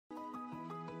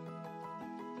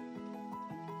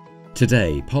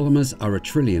Today, polymers are a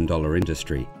trillion-dollar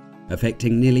industry,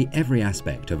 affecting nearly every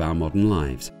aspect of our modern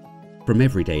lives, from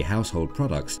everyday household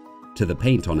products to the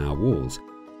paint on our walls,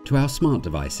 to our smart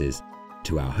devices,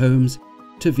 to our homes,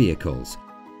 to vehicles.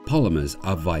 Polymers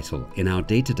are vital in our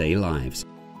day-to-day lives.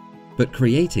 But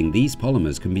creating these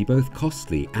polymers can be both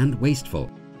costly and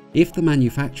wasteful if the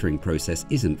manufacturing process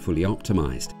isn't fully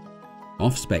optimized.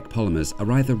 Off-spec polymers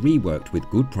are either reworked with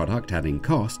good product adding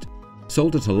cost,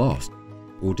 sold at a loss,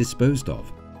 or disposed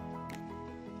of.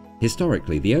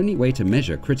 Historically, the only way to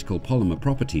measure critical polymer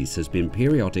properties has been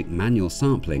periodic manual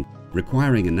sampling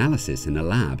requiring analysis in a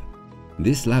lab.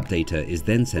 This lab data is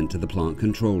then sent to the plant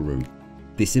control room.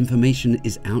 This information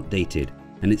is outdated,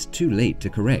 and it's too late to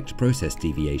correct process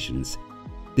deviations.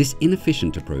 This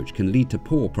inefficient approach can lead to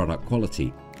poor product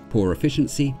quality, poor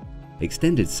efficiency,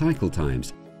 extended cycle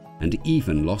times, and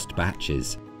even lost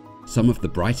batches. Some of the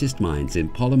brightest minds in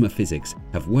polymer physics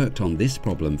have worked on this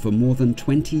problem for more than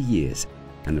 20 years,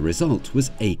 and the result was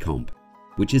ACOMP,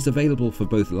 which is available for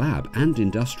both lab and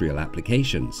industrial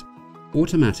applications.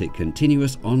 Automatic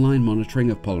Continuous Online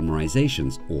Monitoring of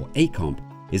Polymerizations, or ACOMP,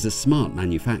 is a smart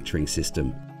manufacturing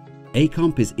system.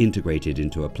 ACOMP is integrated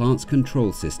into a plant's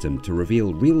control system to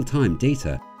reveal real-time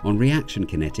data on reaction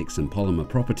kinetics and polymer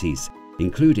properties,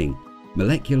 including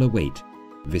molecular weight,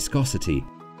 viscosity,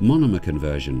 monomer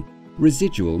conversion,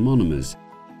 residual monomers,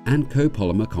 and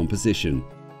copolymer composition.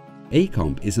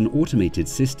 ACOMP is an automated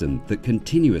system that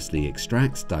continuously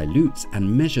extracts, dilutes,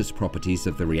 and measures properties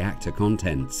of the reactor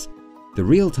contents. The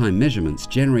real-time measurements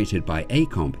generated by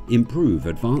ACOMP improve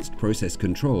advanced process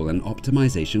control and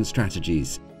optimization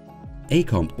strategies.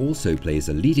 ACOMP also plays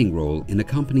a leading role in a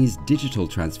company's digital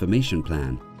transformation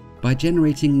plan by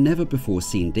generating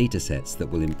never-before-seen datasets that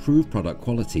will improve product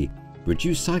quality,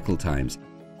 reduce cycle times,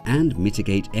 and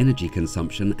mitigate energy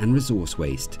consumption and resource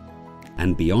waste.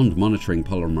 And beyond monitoring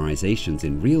polymerizations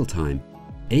in real time,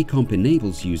 ACOMP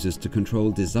enables users to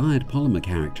control desired polymer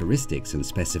characteristics and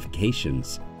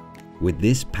specifications. With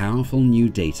this powerful new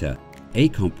data,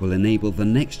 ACOMP will enable the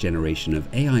next generation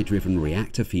of AI-driven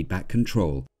reactor feedback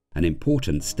control, an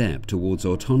important step towards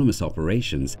autonomous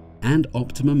operations and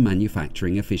optimum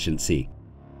manufacturing efficiency.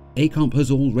 ACOMP has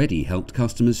already helped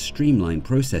customers streamline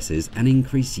processes and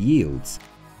increase yields,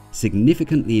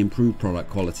 significantly improve product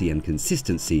quality and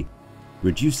consistency,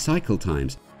 reduce cycle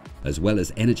times, as well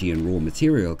as energy and raw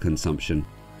material consumption,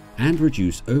 and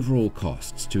reduce overall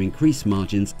costs to increase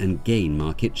margins and gain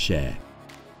market share.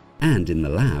 And in the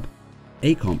lab,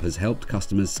 ACOMP has helped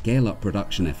customers scale up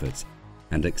production efforts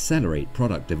and accelerate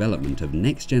product development of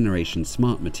next-generation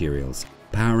smart materials,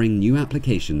 powering new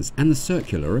applications and the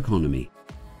circular economy.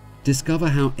 Discover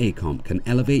how ACOMP can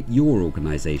elevate your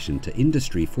organization to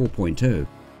Industry 4.0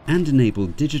 and enable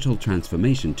digital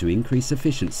transformation to increase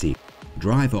efficiency,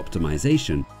 drive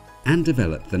optimization, and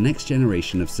develop the next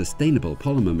generation of sustainable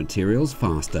polymer materials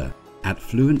faster at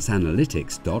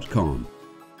fluenceanalytics.com.